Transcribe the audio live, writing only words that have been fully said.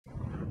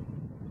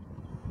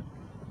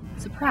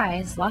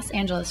Surprise, Los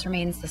Angeles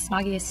remains the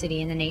smoggiest city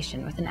in the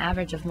nation with an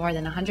average of more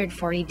than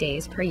 140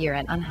 days per year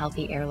at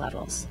unhealthy air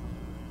levels.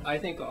 I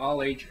think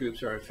all age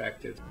groups are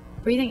affected.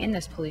 Breathing in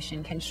this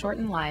pollution can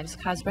shorten lives,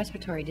 cause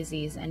respiratory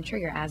disease, and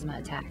trigger asthma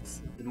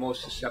attacks. The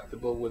most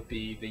susceptible would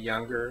be the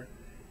younger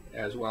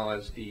as well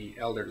as the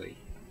elderly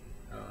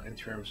in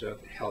terms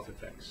of health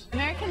effects.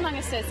 American Lung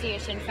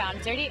Association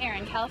found dirty air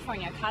in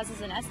California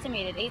causes an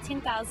estimated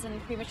 18,000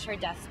 premature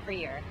deaths per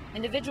year.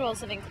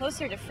 Individuals living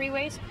closer to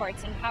freeways,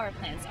 ports, and power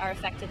plants are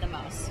affected the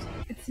most.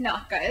 It's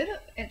not good.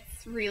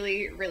 It's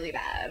really, really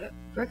bad.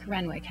 Brooke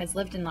Renwick has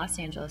lived in Los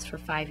Angeles for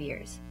 5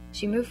 years.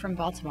 She moved from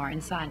Baltimore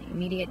and saw an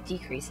immediate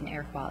decrease in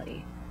air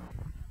quality.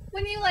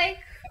 When you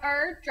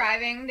are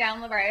driving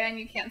down La Brea and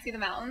you can't see the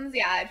mountains,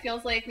 yeah, it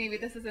feels like maybe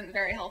this isn't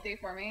very healthy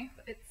for me.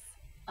 It's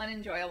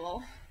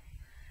unenjoyable.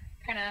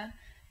 Kind of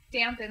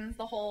dampens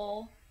the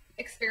whole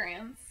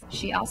experience.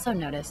 She also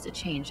noticed a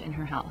change in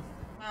her health.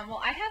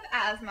 Well, I have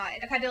asthma.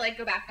 I've had to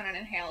go back on an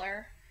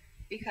inhaler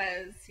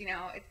because,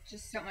 it's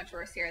just so much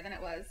worse here than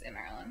it was in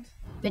Maryland.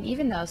 But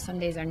even though some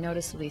days are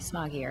noticeably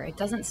smoggier, it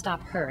doesn't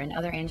stop her and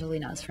other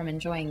Angelinos from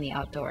enjoying the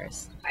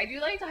outdoors. I do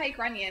like to hike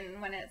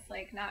Runyon when it's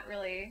not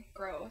really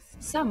gross.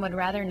 Some would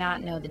rather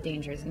not know the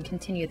dangers and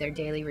continue their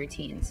daily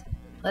routines.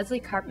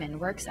 Leslie Karpman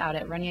works out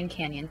at Runyon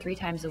Canyon 3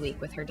 times a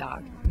week with her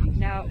dog.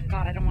 No,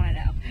 God, I don't want to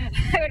know.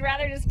 I would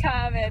rather just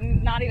come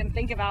and not even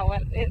think about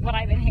what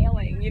I'm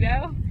inhaling,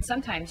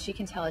 Sometimes she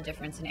can tell a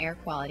difference in air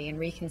quality and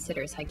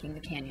reconsiders hiking the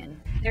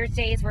canyon. There's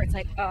days where it's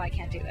oh, I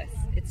can't do this.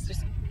 It's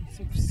just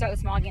so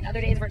smoggy, and other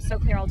days where it's so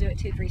clear I'll do it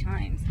 2-3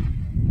 times.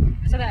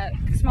 So the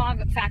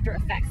smog factor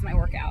affects my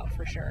workout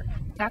for sure.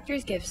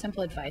 Doctors give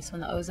simple advice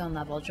when the ozone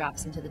level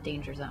drops into the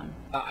danger zone.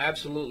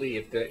 Absolutely,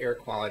 if the air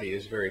quality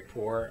is very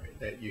poor,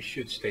 that you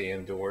should stay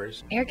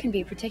indoors. Air can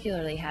be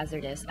particularly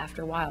hazardous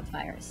after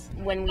wildfires.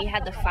 When we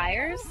had the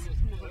fires,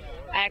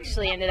 I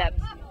actually ended up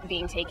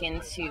being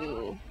taken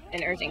to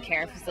an urgent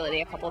care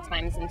facility a couple of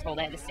times and told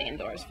I had to stay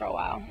indoors for a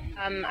while.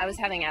 I was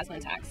having asthma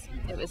attacks.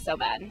 It was so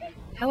bad.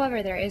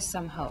 However, there is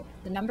some hope.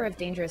 The number of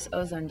dangerous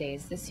ozone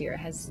days this year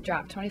has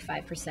dropped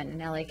 25% in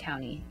LA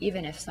County,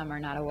 even if some are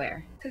not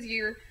aware. Because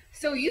you're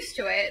so used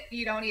to it,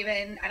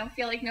 I don't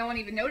feel like no one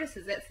even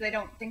notices it, so they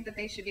don't think that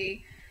they should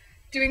be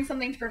doing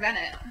something to prevent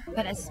it.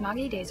 But as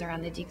smoggy days are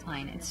on the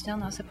decline, it's still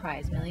no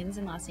surprise millions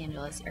in Los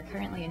Angeles are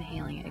currently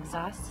inhaling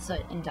exhaust,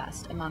 soot, and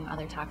dust, among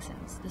other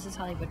toxins. This is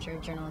Holly Butcher,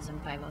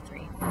 Journalism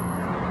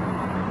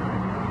 503.